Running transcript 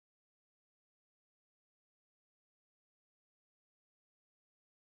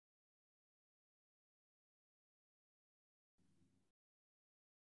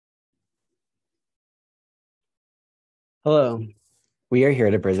Hello, we are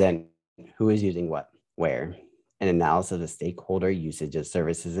here to present who is using what, where, an analysis of stakeholder usage of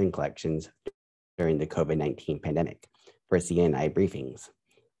services and collections during the COVID-19 pandemic for CNI briefings.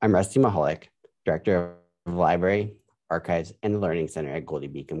 I'm Rusty Michalak, Director of Library, Archives, and the Learning Center at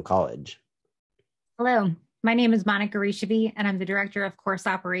Goldey-Beacom College. Hello, my name is Monica Rysavy, and I'm the Director of Course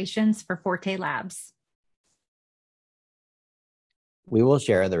Operations for Forte Labs. We will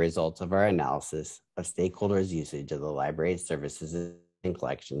share the results of our analysis of stakeholders' usage of the library's services and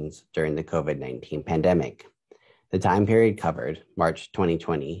collections during the COVID-19 pandemic. The time period covered, March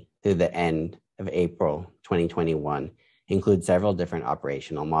 2020 through the end of April 2021, includes several different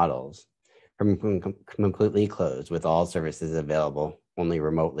operational models, from completely closed with all services available only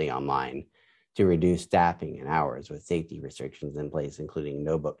remotely online, to reduced staffing and hours with safety restrictions in place, including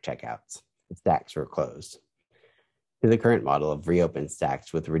no book checkouts. Stacks were closed, to the current model of reopened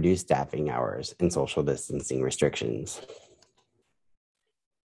stacks with reduced staffing hours and social distancing restrictions.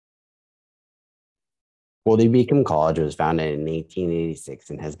 Goldey-Beacom College was founded in 1886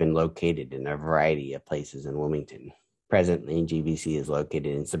 and has been located in a variety of places in Wilmington. Presently, GBC is located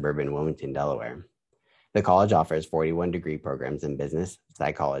in suburban Wilmington, Delaware. The college offers 41 degree programs in business,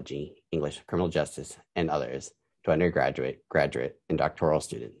 psychology, English, criminal justice, and others to undergraduate, graduate, and doctoral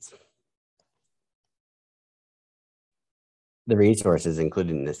students. The resources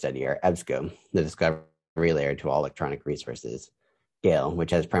included in this study are EBSCO, the discovery layer to all electronic resources; Gale, which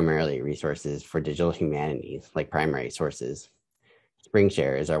has primarily resources for digital humanities like primary sources;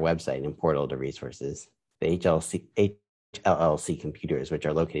 SpringShare is our website and portal to resources; the HLLC computers, which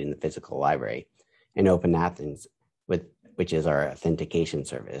are located in the physical library; and Open Athens, which is our authentication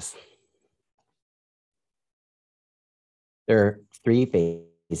service. There are three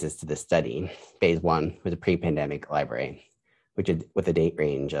phases to this study. Phase 1 was a pre-pandemic library, which is with a date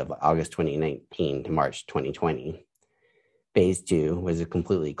range of August 2019 to March 2020. Phase 2 was a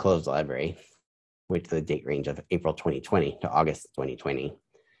completely closed library, with the date range of April 2020 to August 2020.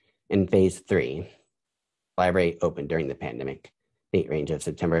 And Phase 3, library opened during the pandemic, date range of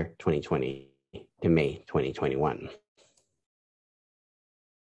September 2020 to May 2021.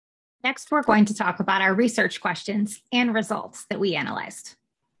 Next, we're going to talk about our research questions and results that we analyzed.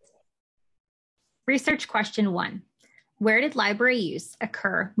 Research question 1. Where did library use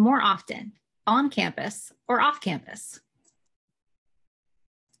occur more often, on campus or off campus?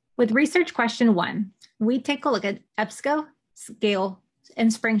 With research question 1, we take a look at EBSCO, Gale,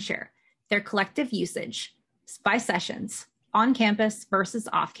 and SpringShare, their collective usage by sessions, on campus versus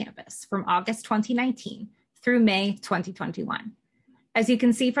off campus from August 2019 through May 2021. As you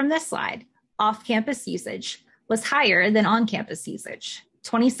can see from this slide, off-campus usage was higher than on-campus usage,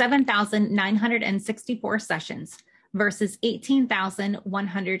 27,964 sessions versus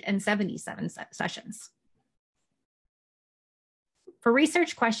 18,177 sessions. For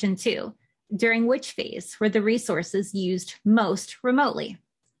research question 2, during which phase were the resources used most remotely?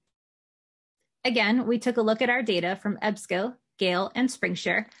 Again, we took a look at our data from EBSCO, Gale, and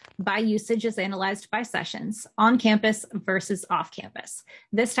SpringShare by usage as analyzed by sessions, on campus versus off campus.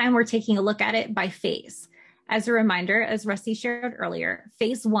 This time we're taking a look at it by phase. As a reminder, as Rusty shared earlier,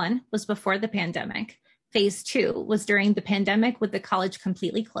 phase 1 was before the pandemic. Phase 2 was during the pandemic with the college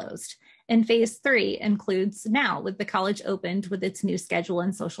completely closed. And phase 3 includes now with the college opened with its new schedule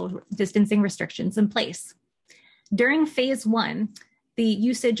and social distancing restrictions in place. During phase 1, the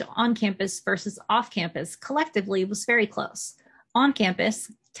usage on campus versus off campus collectively was very close. On campus,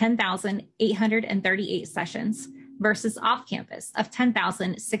 10,838 sessions versus off campus of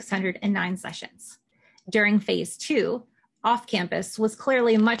 10,609 sessions. During phase 2, off campus was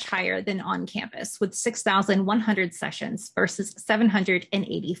clearly much higher than on campus with 6,100 sessions versus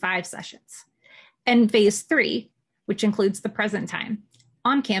 785 sessions. And phase 3, which includes the present time,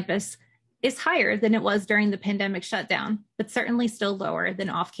 on campus is higher than it was during the pandemic shutdown, but certainly still lower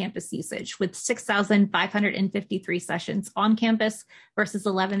than off-campus usage with 6,553 sessions on campus versus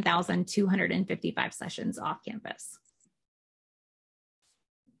 11,255 sessions off campus.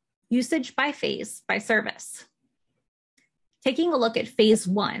 Usage by phase by service. Taking a look at phase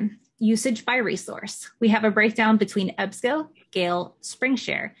 1, usage by resource, we have a breakdown between EBSCO, Gale,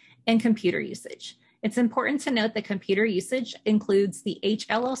 SpringShare, and computer usage. It's important to note that computer usage includes the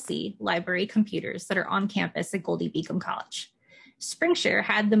HLLC library computers that are on campus at Goldey-Beacom College. SpringShare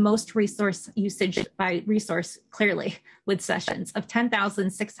had the most resource usage by resource clearly with sessions of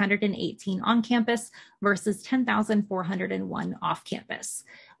 10,618 on campus versus 10,401 off campus.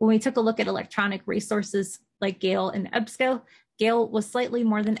 When we took a look at electronic resources like Gale and EBSCO, Gale was slightly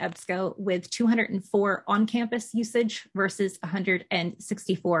more than EBSCO with 204 on campus usage versus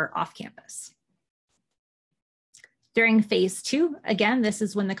 164 off campus. During phase 2, again, this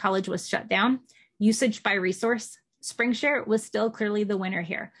is when the college was shut down, usage by resource, SpringShare was still clearly the winner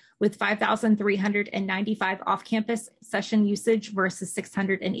here, with 5,395 off-campus session usage versus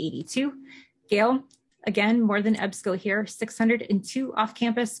 682. Gale, again, more than EBSCO here, 602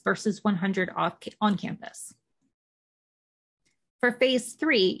 off-campus versus 100 on-campus. For phase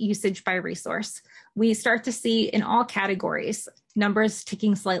 3, usage by resource, we start to see in all categories, numbers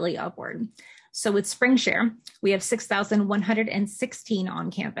ticking slightly upward. So with SpringShare, we have 6,116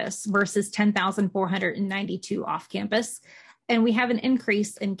 on campus versus 10,492 off campus. And we have an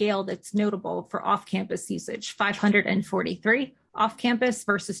increase in Gale that's notable for off-campus usage, 543 off-campus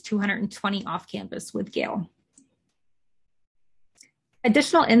versus 220 off-campus with Gale.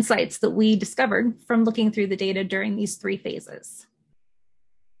 Additional insights that we discovered from looking through the data during these 3 phases.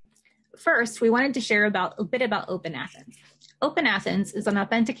 First, we wanted to share a bit about Open Athens. Open Athens is an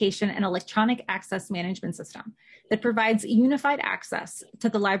authentication and electronic access management system that provides unified access to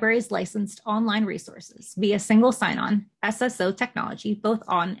the library's licensed online resources via single sign-on SSO technology, both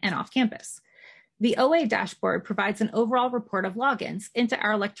on and off campus. The OA dashboard provides an overall report of logins into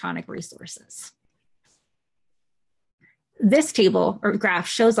our electronic resources. This table or graph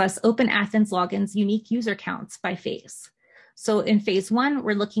shows us Open Athens logins unique user counts by phase. So in phase 1,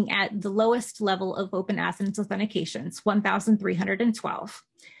 we're looking at the lowest level of Open Athens authentications, 1,312.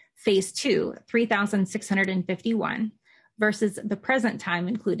 Phase 2, 3,651 versus the present time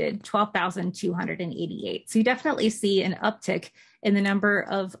included 12,288. So you definitely see an uptick in the number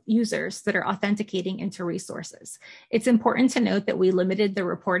of users that are authenticating into resources. It's important to note that we limited the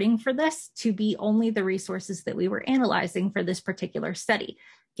reporting for this to be only the resources that we were analyzing for this particular study,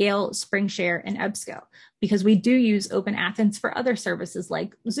 Gale, SpringShare, and EBSCO, because we do use Open Athens for other services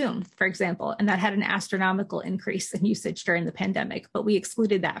like Zoom, for example, and that had an astronomical increase in usage during the pandemic, but we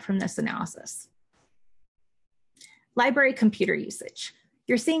excluded that from this analysis. Library computer usage.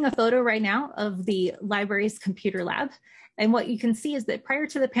 You're seeing a photo right now of the library's computer lab. And what you can see is that prior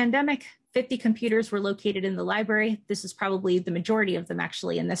to the pandemic, 50 computers were located in the library. This is probably the majority of them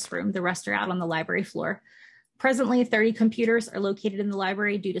actually in this room. The rest are out on the library floor. Presently, 30 computers are located in the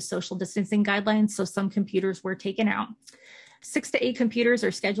library due to social distancing guidelines, so some computers were taken out. 6 to 8 computers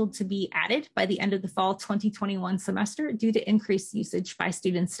are scheduled to be added by the end of the fall 2021 semester due to increased usage by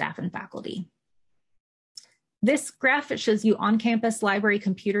students, staff, and faculty. This graph shows you on-campus library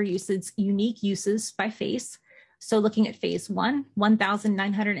computer usage unique uses by phase. So looking at phase 1,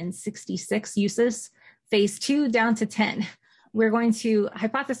 1,966 uses, phase 2 down to 10. We're going to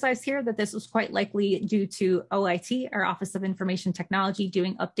hypothesize here that this was quite likely due to OIT, our Office of Information Technology,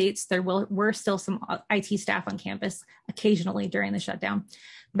 doing updates. There were still some IT staff on campus occasionally during the shutdown.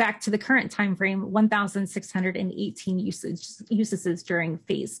 Back to the current time frame, 1,618 uses during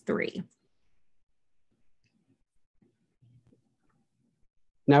phase 3.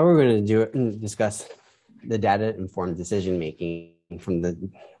 Now we're going to discuss the data-informed decision-making from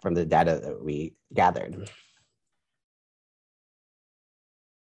the data that we gathered.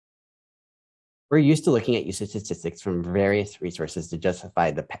 We're used to looking at usage statistics from various resources to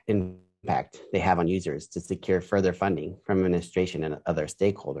justify the impact they have on users to secure further funding from administration and other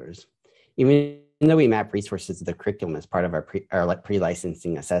stakeholders. Even though we map resources to the curriculum as part of our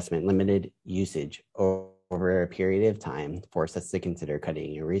pre-licensing assessment, limited usage over a period of time forced us to consider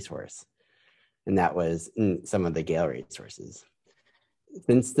cutting a resource. And that was some of the Gale resources.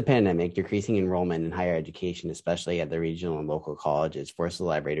 Since the pandemic, decreasing enrollment in higher education, especially at the regional and local colleges, forced the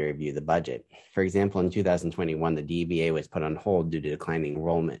library to review the budget. For example, in 2021, the DBA was put on hold due to declining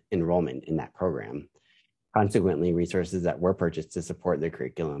enrollment in that program. Consequently, resources that were purchased to support the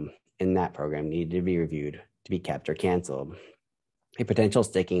curriculum in that program needed to be reviewed to be kept or canceled. A potential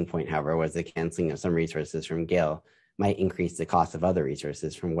sticking point, however, was the canceling of some resources from Gale might increase the cost of other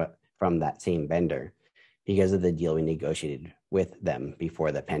resources from that same vendor because of the deal we negotiated with them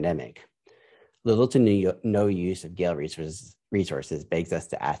before the pandemic. Little to no use of Gale resources begs us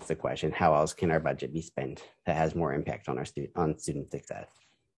to ask the question, how else can our budget be spent that has more impact on student success?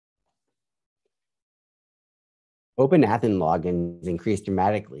 Open Athens logins increased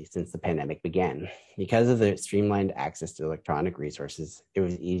dramatically since the pandemic began. Because of the streamlined access to electronic resources, it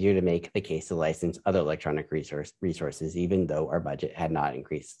was easier to make the case to license other electronic resources, even though our budget had not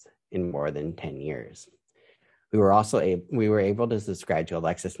increased in more than 10 years. We were able to subscribe to a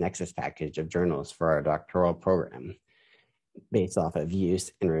LexisNexis package of journals for our doctoral program based off of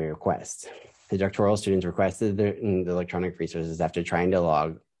use and requests. The doctoral students requested the electronic resources after trying to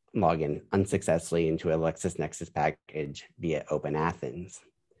log in unsuccessfully into a LexisNexis package via Open Athens.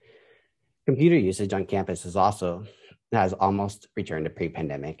 Computer usage on campus has almost returned to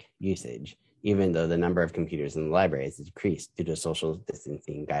pre-pandemic usage. even though the number of computers in the library has decreased due to social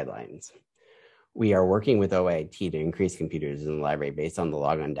distancing guidelines. We are working with OIT to increase computers in the library based on the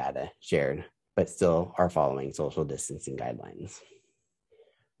logon data shared, but still are following social distancing guidelines.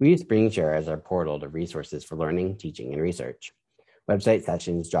 We use SpringShare as our portal to resources for learning, teaching, and research. Website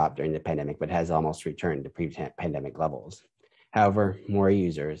sessions dropped during the pandemic, but has almost returned to pre-pandemic levels. However, more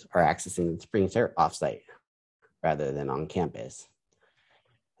users are accessing the SpringShare offsite rather than on campus.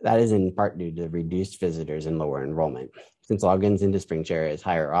 That is in part due to reduced visitors and lower enrollment. Since logins into SpringShare is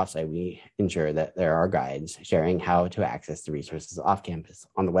higher offsite, we ensure that there are guides sharing how to access the resources off campus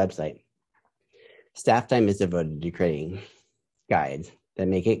on the website. Staff time is devoted to creating guides that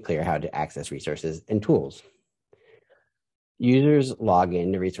make it clear how to access resources and tools. Users log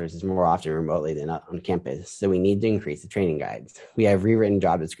into resources more often remotely than on campus, so we need to increase the training guides. We have rewritten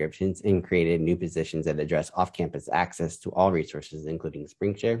job descriptions and created new positions that address off-campus access to all resources, including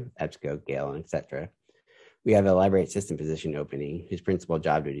SpringShare, EBSCO, Gale, etc. We have a library assistant position opening whose principal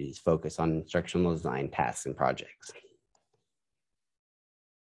job duties focus on instructional design tasks and projects.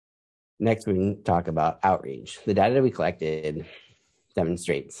 Next, we can talk about outreach. The data we collected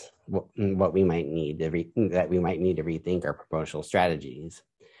demonstrates what we might need to rethink our promotional strategies.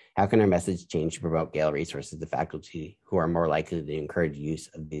 How can our message change to promote Gale resources to faculty who are more likely to encourage use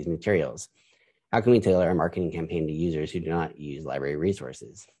of these materials? How can we tailor our marketing campaign to users who do not use library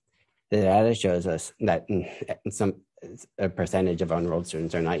resources? The data shows us that a percentage of enrolled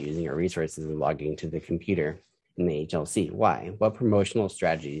students are not using our resources and logging to the computer in the HLC. Why? What promotional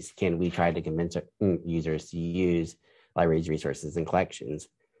strategies can we try to convince users to use libraries, resources, and collections?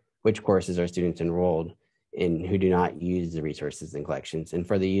 Which courses are students enrolled in who do not use the resources and collections? And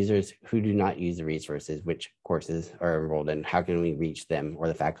for the users who do not use the resources, which courses are enrolled in? How can we reach them or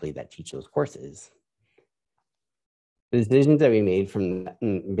the faculty that teach those courses? The decisions that we made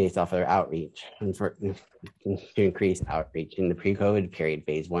based off our outreach to increase outreach in the pre-COVID period,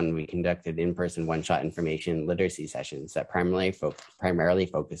 phase one, we conducted in-person one-shot information literacy sessions that primarily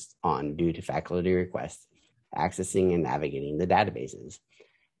focused on, due to faculty requests, accessing and navigating the databases.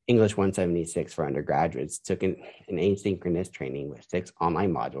 English 176 for undergraduates took an asynchronous training with 6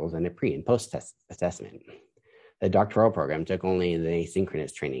 online modules and a pre and post test assessment. The doctoral program took only the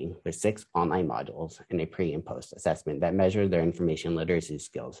asynchronous training with 6 online modules and a pre and post assessment that measured their information literacy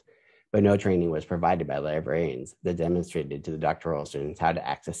skills, but no training was provided by librarians that demonstrated to the doctoral students how to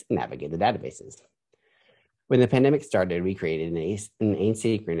access and navigate the databases. When the pandemic started, we created an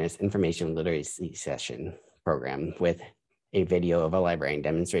asynchronous information literacy session program with a video of a librarian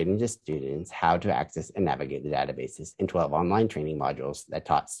demonstrating to students how to access and navigate the databases in 12 online training modules that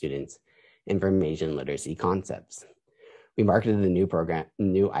taught students information literacy concepts. We marketed the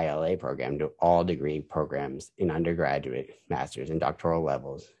new ILA program to all degree programs in undergraduate, master's, and doctoral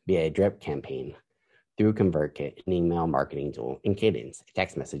levels via a drip campaign through ConvertKit, an email marketing tool, and Cadence, a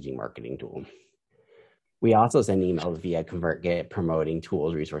text messaging marketing tool. We also send emails via ConvertKit promoting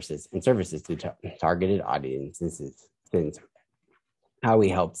tools, resources, and services to targeted audiences. Since how we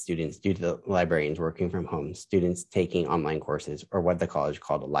help students due to the librarians working from home, students taking online courses, or what the college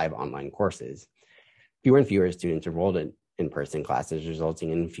called live online courses. Fewer and fewer students enrolled in in-person classes, resulting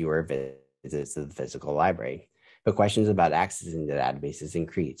in fewer visits to the physical library. But questions about accessing the databases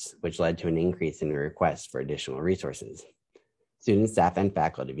increased, which led to an increase in the requests for additional resources. Students, staff, and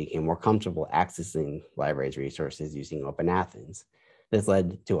faculty became more comfortable accessing libraries' resources using Open Athens. This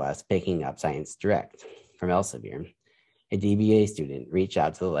led to us picking up Science Direct from Elsevier. A DBA student reached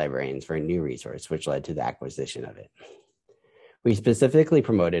out to the librarians for a new resource, which led to the acquisition of it. We specifically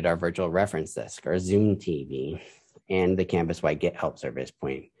promoted our virtual reference desk, our Zoom TV, and the campus-wide Get Help service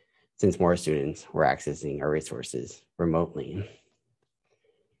point, since more students were accessing our resources remotely.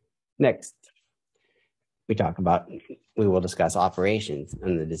 Next, we will discuss operations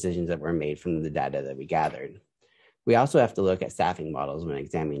and the decisions that were made from the data that we gathered. We also have to look at staffing models when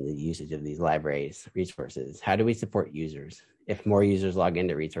examining the usage of these libraries' resources. How do we support users? If more users log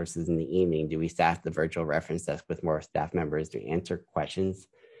into resources in the evening, do we staff the virtual reference desk with more staff members to answer questions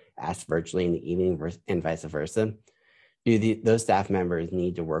asked virtually in the evening and vice versa? Do those staff members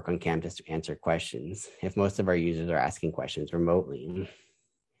need to work on campus to answer questions if most of our users are asking questions remotely?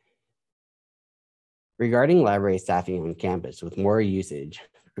 Regarding library staffing on campus, with more usage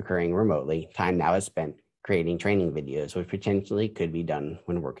occurring remotely, time now is spent creating training videos, which potentially could be done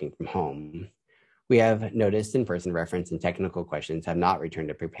when working from home. We have noticed in-person reference and technical questions have not returned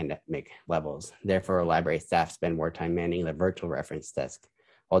to pre-pandemic levels. Therefore, library staff spend more time manning the virtual reference desk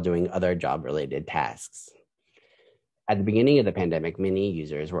while doing other job-related tasks. At the beginning of the pandemic, many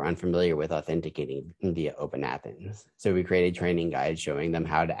users were unfamiliar with authenticating via Open Athens. So we created training guides showing them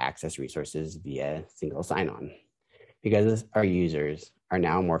how to access resources via single sign-on. Because our users are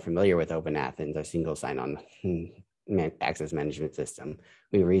now more familiar with Open Athens, our single sign-on access management system,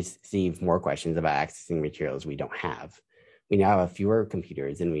 we receive more questions about accessing materials we don't have. We now have fewer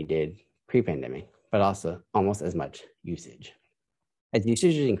computers than we did pre-pandemic, but also almost as much usage. As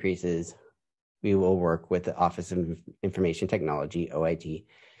usage increases, we will work with the Office of Information Technology, OIT,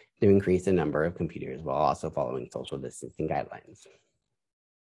 to increase the number of computers while also following social distancing guidelines.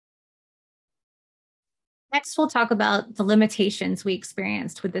 Next, we'll talk about the limitations we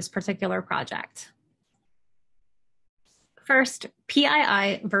experienced with this particular project. First,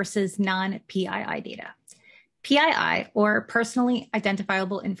 PII versus non-PII data. PII, or personally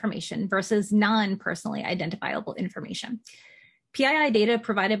identifiable information, versus non-personally identifiable information. PII data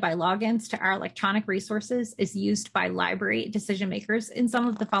provided by logins to our electronic resources is used by library decision makers in some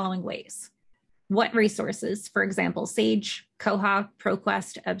of the following ways. What resources, for example, SAGE, Koha,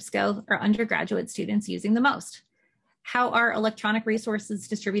 ProQuest, EBSCO, are undergraduate students using the most? How are electronic resources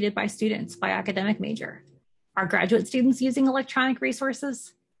distributed by students by academic major? Are graduate students using electronic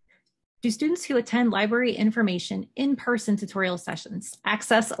resources? Do students who attend library information in-person tutorial sessions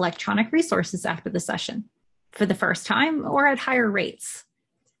access electronic resources after the session for the first time or at higher rates?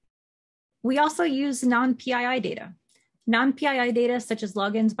 We also use non-PII data. Non-PII data, such as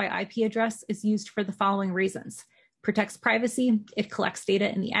logins by IP address, is used for the following reasons: protects privacy, it collects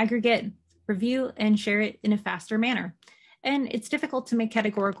data in the aggregate, review and share it in a faster manner. And it's difficult to make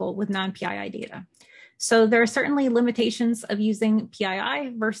categorical with non-PII data. So there are certainly limitations of using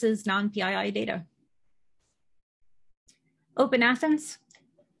PII versus non-PII data. Open Athens,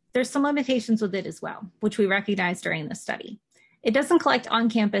 there's some limitations with it as well, which we recognized during this study. It doesn't collect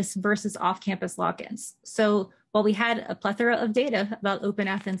on-campus versus off-campus logins. So while we had a plethora of data about Open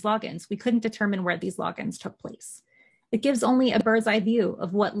Athens logins, we couldn't determine where these logins took place. It gives only a bird's eye view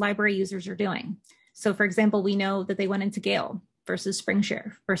of what library users are doing. So for example, we know that they went into Gale versus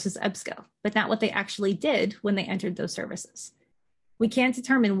SpringShare versus EBSCO, but not what they actually did when they entered those services. We can't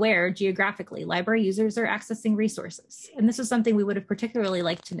determine where geographically library users are accessing resources. And this is something we would have particularly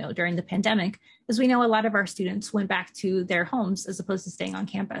liked to know during the pandemic, as we know a lot of our students went back to their homes as opposed to staying on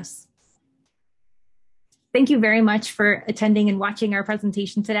campus. Thank you very much for attending and watching our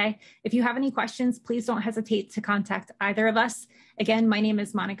presentation today. If you have any questions, please don't hesitate to contact either of us. Again, my name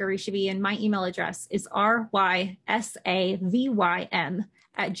is Monica Rysavy and my email address is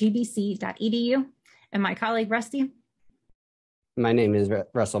rysavym@gbc.edu. And my colleague, Rusty. My name is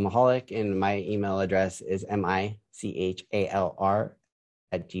Russell Michalak, and my email address is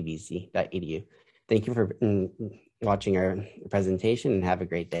michalr@gbc.edu. Thank you for watching our presentation and have a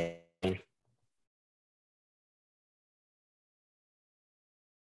great day.